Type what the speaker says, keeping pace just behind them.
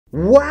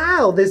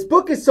Wow, this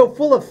book is so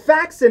full of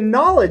facts and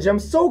knowledge. I'm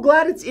so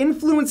glad it's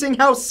influencing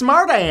how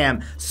smart I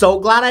am. So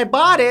glad I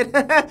bought it.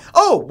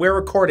 Oh, we're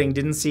recording,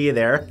 didn't see you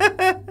there.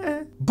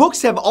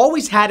 Books have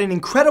always had an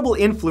incredible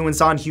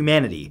influence on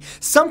humanity.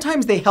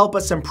 Sometimes they help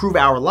us improve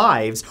our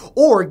lives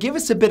or give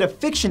us a bit of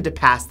fiction to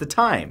pass the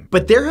time.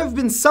 But there have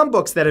been some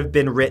books that have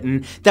been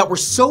written that were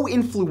so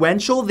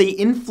influential they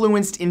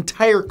influenced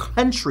entire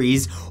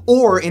countries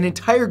or an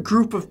entire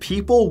group of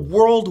people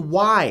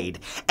worldwide.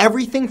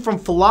 Everything from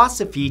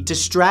philosophy to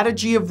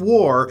strategy of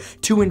war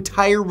to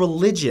entire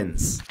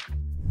religions.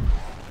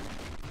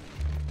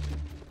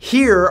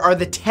 Here are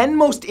the 10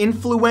 most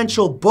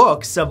influential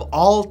books of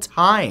all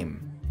time.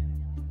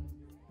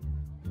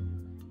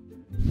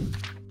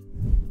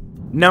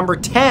 Number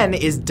 10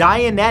 is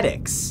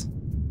Dianetics.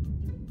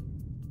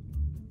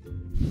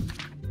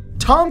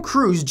 Tom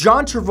Cruise,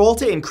 John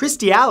Travolta, and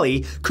Kirstie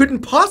Alley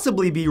couldn't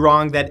possibly be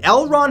wrong that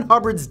L. Ron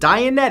Hubbard's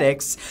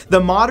Dianetics, The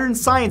Modern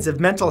Science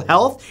of Mental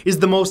Health, is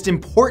the most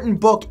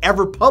important book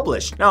ever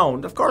published. No,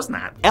 of course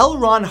not. L.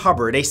 Ron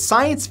Hubbard, a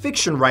science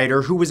fiction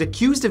writer who was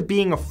accused of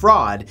being a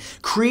fraud,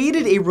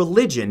 created a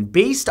religion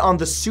based on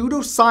the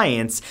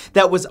pseudoscience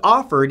that was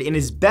offered in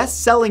his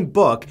best-selling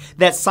book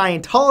that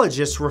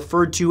Scientologists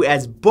referred to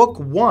as Book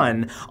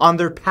 1 on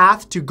their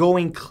path to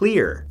going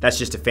clear. That's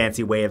just a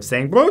fancy way of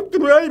saying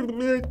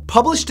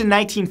Published in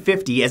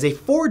 1950 as a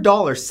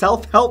 $4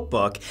 self-help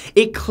book,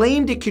 it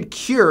claimed it could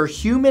cure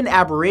human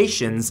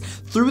aberrations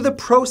through the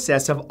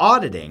process of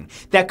auditing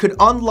that could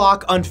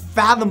unlock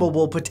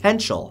unfathomable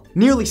potential.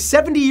 Nearly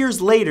 70 years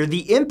later,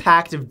 the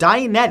impact of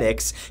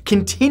Dianetics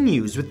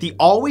continues with the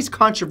always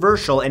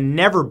controversial and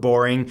never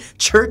boring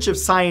Church of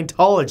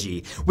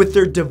Scientology, with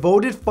their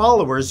devoted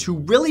followers who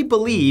really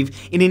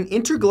believe in an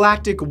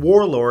intergalactic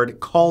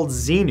warlord called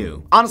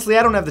Xenu. Honestly,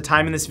 I don't have the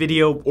time in this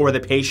video or the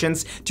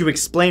patience to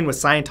explain what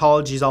Scientology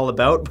is all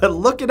about, but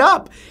look it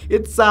up.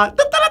 It's out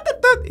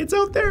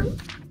there.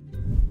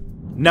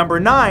 Number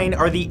 9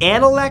 are the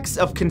Analects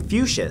of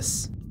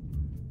Confucius.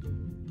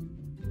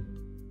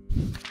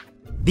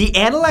 The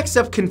Analects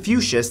of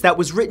Confucius that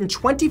was written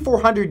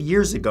 2,400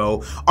 years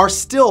ago are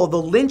still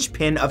the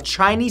linchpin of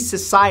Chinese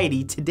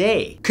society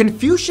today.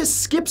 Confucius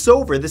skips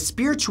over the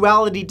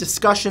spirituality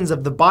discussions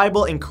of the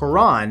Bible and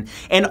Quran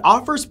and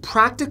offers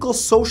practical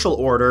social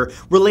order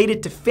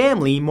related to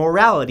family,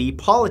 morality,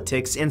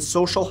 politics, and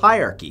social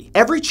hierarchy.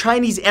 Every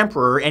Chinese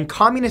emperor and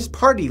Communist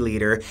Party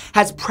leader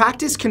has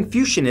practiced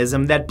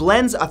Confucianism that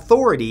blends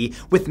authority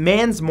with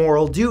man's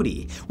moral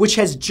duty, which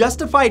has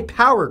justified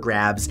power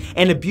grabs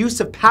and abuse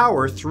of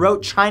power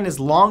throughout China's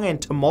long and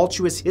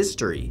tumultuous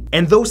history.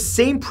 And those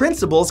same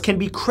principles can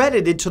be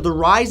credited to the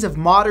rise of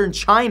modern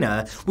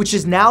China, which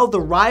is now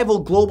the rival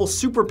global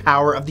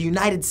superpower of the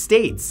United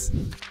States.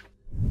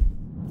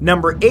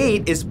 Number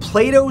 8 is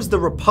Plato's The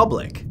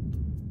Republic.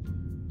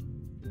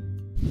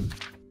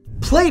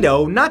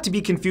 Plato, not to be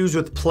confused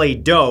with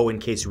Play-Doh in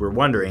case you were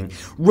wondering,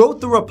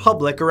 wrote The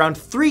Republic around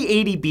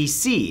 380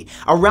 BC,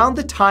 around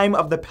the time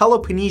of the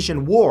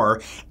Peloponnesian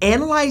War,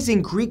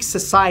 analyzing Greek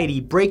society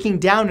breaking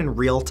down in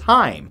real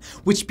time,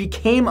 which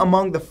became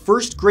among the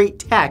first great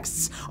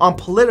texts on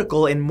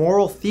political and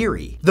moral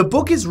theory. The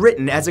book is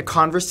written as a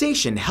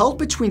conversation held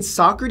between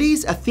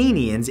Socrates,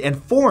 Athenians,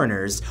 and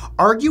foreigners,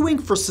 arguing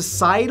for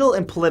societal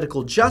and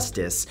political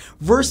justice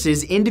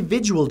versus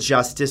individual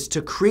justice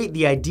to create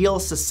the ideal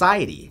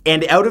society.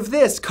 And out of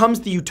this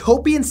comes the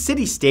utopian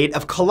city-state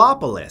of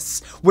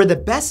Kallipolis, where the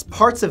best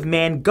parts of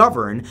man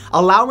govern,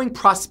 allowing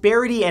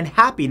prosperity and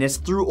happiness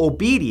through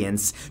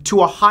obedience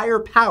to a higher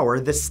power,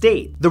 the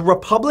state. The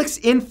Republic's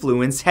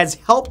influence has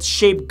helped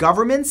shape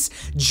governments,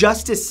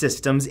 justice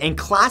systems, and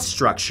class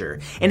structure,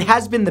 and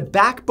has been the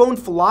backbone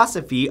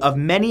philosophy of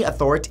many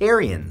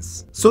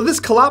authoritarians. So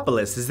this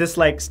Kallipolis, is this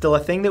like still a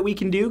thing that we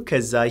can do?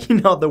 Because you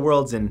know, the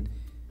world's in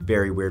a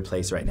very weird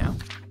place right now.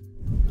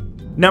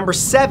 Number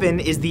 7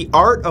 is The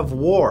Art of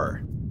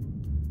War.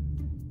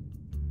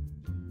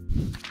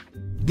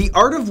 The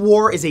Art of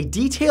War is a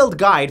detailed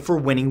guide for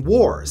winning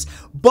wars,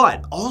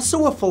 but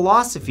also a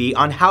philosophy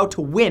on how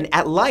to win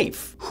at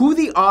life. Who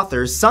the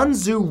author Sun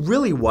Tzu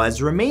really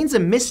was remains a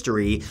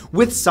mystery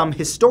with some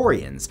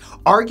historians,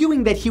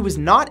 arguing that he was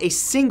not a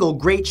single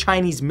great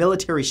Chinese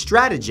military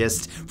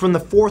strategist from the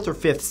 4th or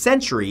 5th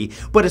century,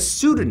 but a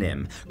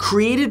pseudonym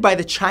created by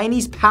the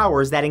Chinese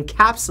powers that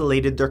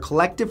encapsulated their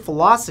collective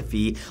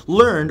philosophy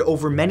learned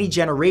over many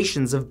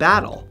generations of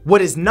battle.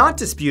 What is not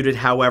disputed,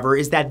 however,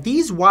 is that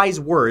these wise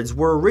words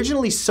were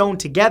originally sewn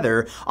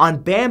together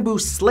on bamboo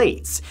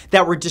slates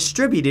that were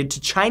distributed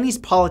to Chinese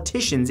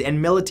politicians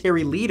and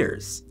military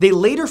leaders. They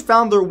later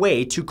found their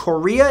way to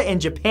Korea and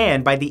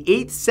Japan by the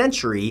 8th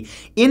century,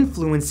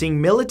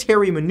 influencing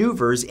military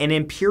maneuvers and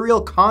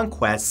imperial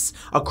conquests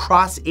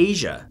across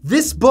Asia.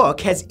 This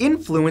book has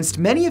influenced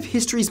many of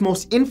history's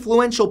most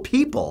influential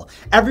people,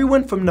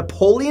 everyone from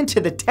Napoleon to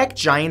the tech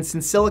giants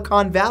in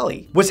Silicon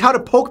Valley. Was how to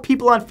poke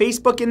people on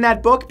Facebook in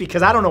that book?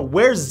 Because I don't know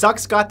where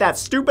Zuck's got that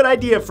stupid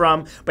idea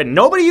from, but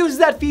nobody uses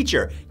that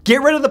feature.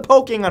 Get rid of the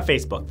poking on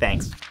Facebook,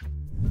 thanks.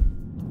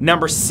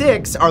 Number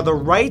 6 are The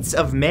Rights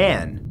of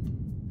Man.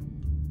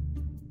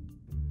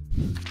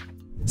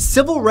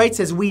 Civil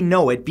rights as we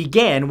know it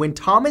began when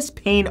Thomas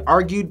Paine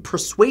argued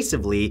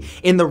persuasively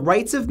in The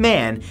Rights of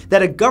Man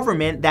that a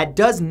government that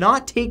does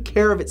not take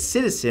care of its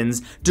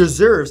citizens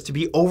deserves to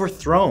be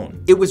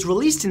overthrown. It was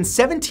released in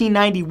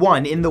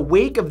 1791 in the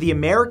wake of the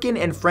American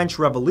and French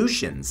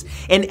revolutions,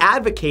 and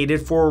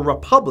advocated for a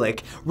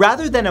republic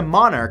rather than a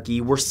monarchy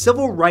where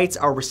civil rights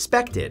are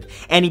respected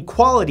and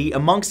equality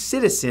amongst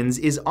citizens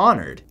is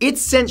honored. It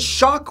sent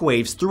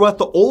shockwaves throughout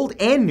the Old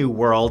and New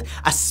World,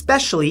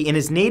 especially in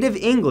his native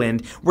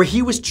England, where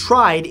he was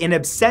tried in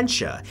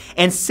absentia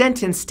and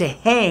sentenced to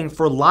hang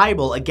for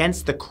libel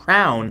against the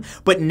crown,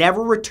 but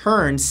never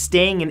returned,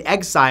 staying in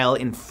exile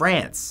in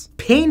France.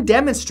 Paine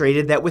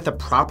demonstrated that with a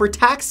proper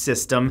tax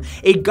system,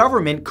 a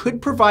government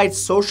could provide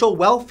social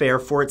welfare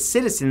for its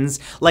citizens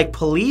like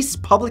police,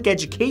 public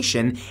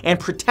education, and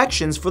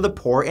protections for the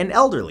poor and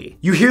elderly.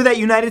 You hear that,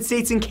 United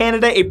States and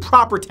Canada? A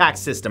proper tax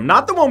system,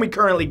 not the one we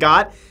currently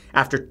got.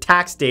 After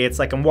tax day, it's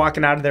like I'm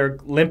walking out of there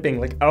limping,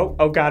 like,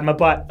 oh God, my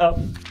butt,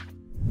 oh.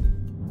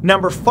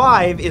 Number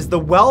 5 is the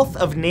wealth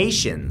of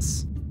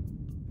nations.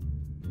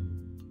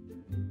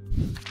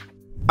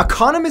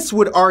 Economists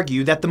would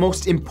argue that the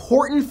most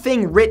important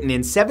thing written in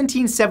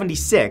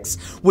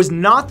 1776 was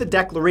not the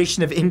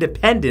Declaration of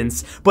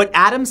Independence, but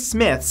Adam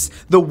Smith's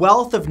The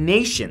Wealth of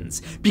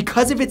Nations,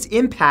 because of its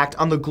impact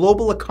on the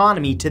global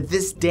economy to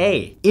this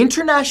day.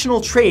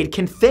 International trade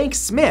can thank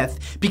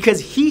Smith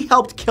because he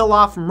helped kill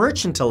off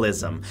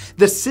mercantilism,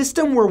 the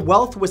system where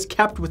wealth was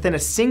kept within a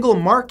single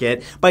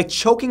market by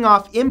choking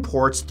off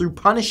imports through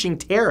punishing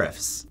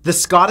tariffs. The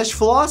Scottish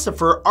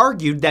philosopher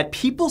argued that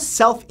people's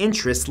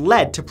self-interest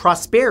led to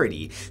prosperity.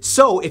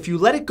 So if you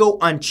let it go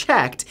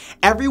unchecked,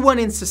 everyone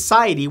in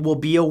society will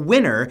be a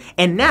winner,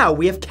 and now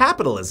we have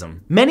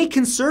capitalism. Many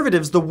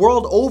conservatives the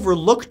world over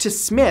look to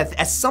Smith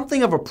as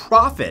something of a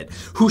prophet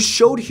who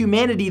showed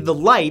humanity the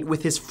light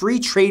with his free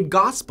trade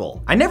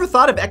gospel. I never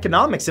thought of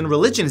economics and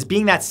religion as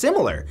being that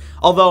similar,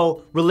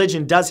 although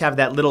religion does have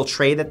that little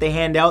tray that they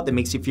hand out that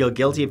makes you feel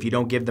guilty if you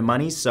don't give the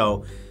money,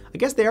 so I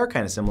guess they are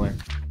kind of similar.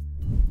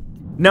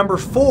 Number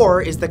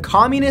 4 is the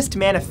Communist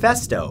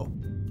Manifesto.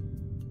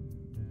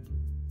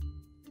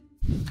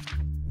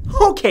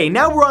 Okay,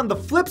 now we're on the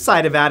flip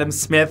side of Adam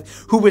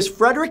Smith, who was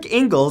Frederick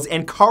Engels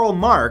and Karl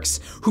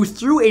Marx, who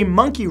threw a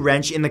monkey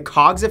wrench in the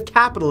cogs of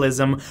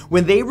capitalism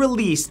when they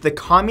released the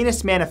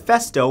Communist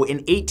Manifesto in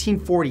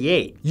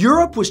 1848.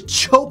 Europe was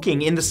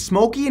choking in the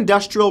smoky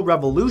Industrial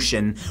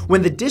Revolution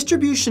when the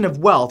distribution of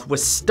wealth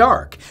was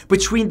stark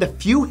between the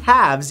few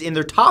haves in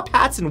their top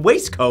hats and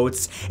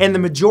waistcoats and the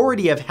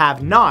majority of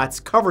have-nots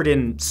covered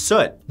in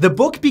soot. The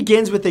book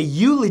begins with a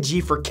eulogy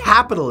for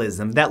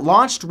capitalism that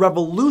launched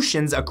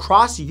revolutions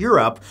across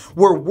Europe,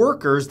 where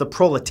workers, the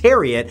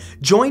proletariat,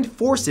 joined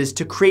forces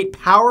to create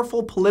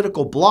powerful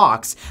political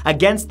blocs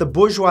against the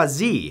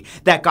bourgeoisie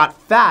that got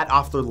fat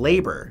off their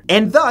labor.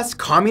 And thus,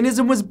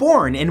 communism was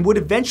born and would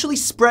eventually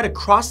spread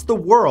across the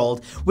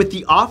world with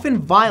the often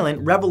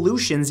violent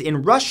revolutions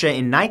in Russia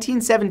in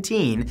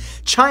 1917,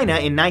 China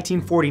in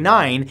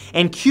 1949,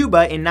 and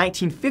Cuba in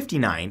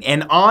 1959,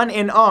 and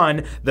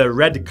on, the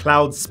red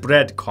cloud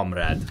spread,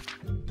 comrade.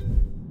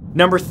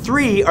 Number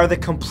 3 are the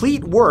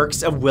complete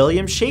works of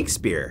William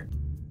Shakespeare.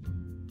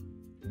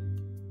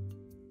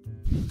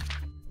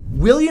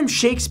 William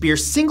Shakespeare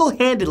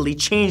single-handedly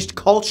changed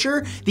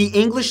culture, the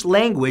English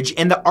language,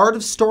 and the art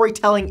of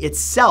storytelling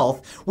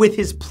itself with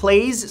his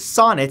plays,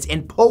 sonnets,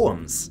 and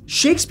poems.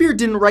 Shakespeare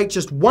didn't write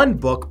just one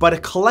book, but a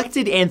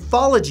collected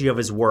anthology of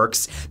his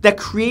works that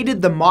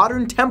created the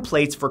modern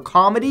templates for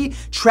comedy,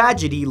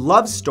 tragedy,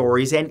 love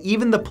stories, and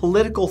even the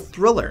political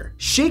thriller.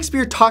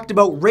 Shakespeare talked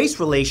about race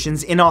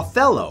relations in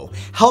Othello,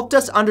 helped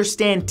us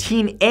understand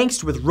teen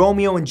angst with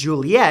Romeo and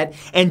Juliet,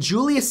 and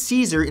Julius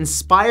Caesar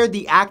inspired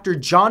the actor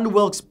John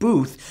Wilkes Booth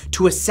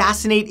to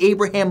assassinate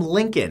Abraham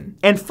Lincoln.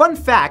 And fun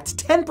fact,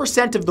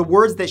 10% of the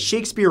words that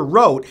Shakespeare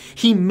wrote,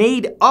 he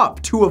made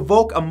up to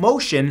evoke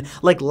emotion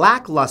like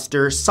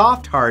lackluster,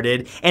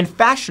 soft-hearted, and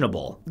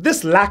fashionable.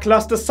 This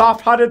lackluster,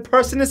 soft-hearted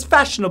person is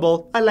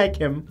fashionable. I like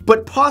him.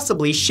 But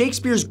possibly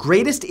Shakespeare's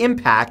greatest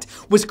impact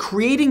was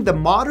creating the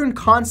modern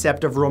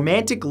concept of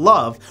romantic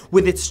love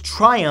with its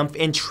triumph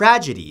and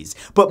tragedies,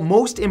 but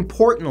most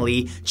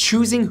importantly,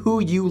 choosing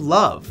who you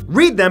love.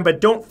 Read them,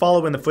 but don't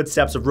follow in the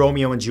footsteps of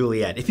Romeo and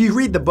Juliet. If you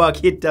read the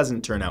book, it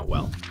doesn't turn out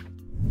well.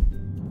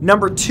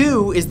 Number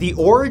 2 is The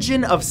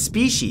Origin of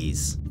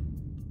Species.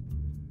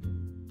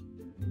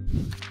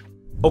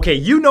 Okay,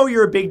 you know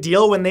you're a big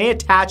deal when they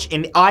attach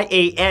an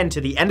IAN to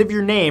the end of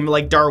your name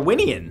like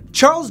Darwinian.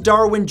 Charles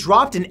Darwin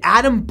dropped an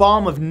atom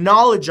bomb of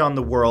knowledge on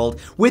the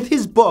world with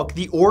his book,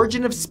 The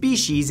Origin of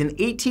Species in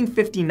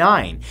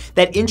 1859,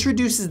 that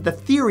introduces the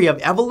theory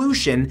of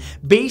evolution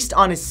based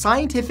on his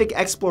scientific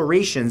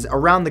explorations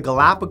around the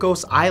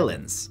Galapagos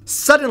Islands.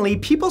 Suddenly,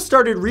 people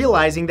started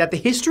realizing that the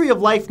history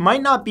of life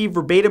might not be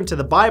verbatim to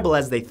the Bible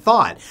as they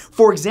thought.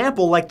 For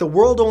example, like the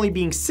world only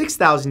being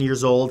 6,000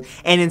 years old,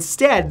 and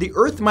instead, the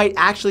Earth might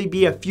actually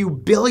be a few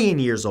billion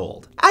years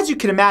old. As you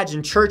can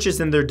imagine, churches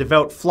and their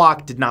devout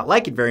flock did not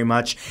like it very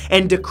much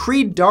and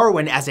decreed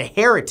Darwin as a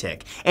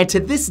heretic. And to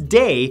this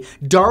day,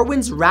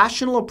 Darwin's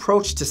rational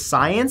approach to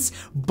science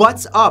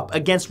butts up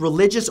against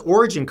religious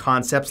origin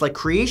concepts like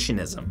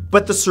creationism.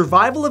 But the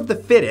survival of the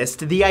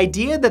fittest, the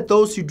idea that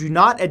those who do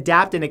not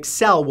adapt and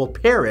excel will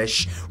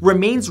perish,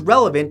 remains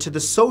relevant to the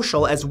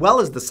social as well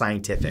as the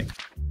scientific.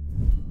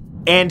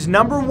 And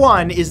number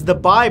 1 is the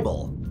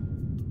Bible.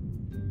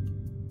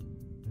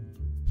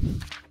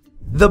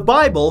 The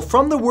Bible,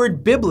 from the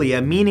word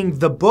biblia meaning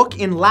the book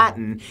in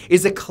Latin,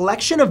 is a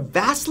collection of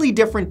vastly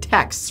different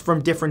texts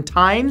from different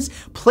times,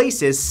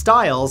 places,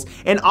 styles,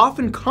 and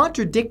often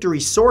contradictory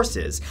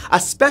sources,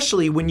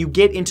 especially when you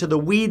get into the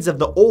weeds of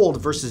the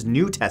Old versus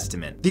New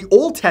Testament. The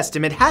Old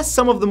Testament has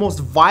some of the most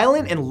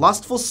violent and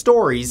lustful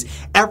stories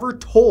ever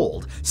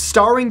told,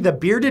 starring the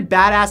bearded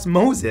badass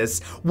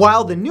Moses,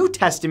 while the New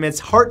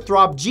Testament's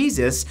heartthrob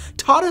Jesus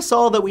taught us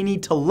all that we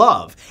need to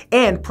love,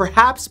 and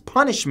perhaps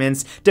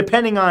punishments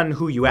depending on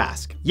who you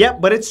ask. Yep,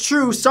 but it's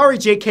true, sorry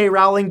J.K.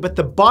 Rowling, but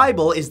the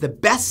Bible is the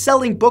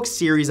best-selling book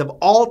series of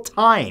all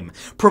time,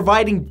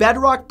 providing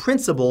bedrock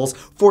principles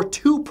for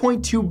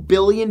 2.2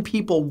 billion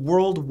people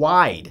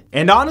worldwide.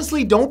 And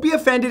honestly, don't be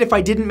offended if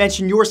I didn't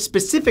mention your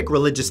specific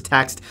religious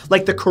text,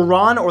 like the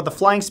Quran or the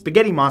Flying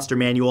Spaghetti Monster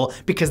Manual,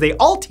 because they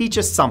all teach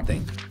us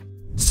something.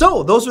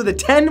 So, those are the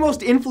 10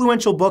 most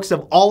influential books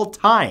of all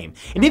time.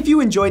 And if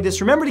you enjoyed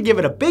this, remember to give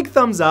it a big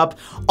thumbs up.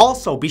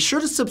 Also, be sure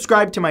to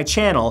subscribe to my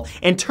channel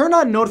and turn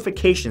on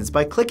notifications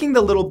by clicking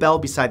the little bell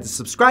beside the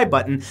subscribe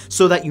button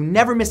so that you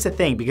never miss a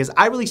thing, because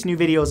I release new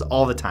videos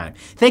all the time.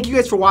 Thank you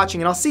guys for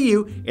watching, and I'll see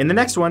you in the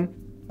next one.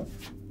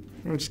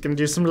 I'm just gonna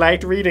do some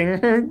light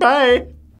reading. Bye!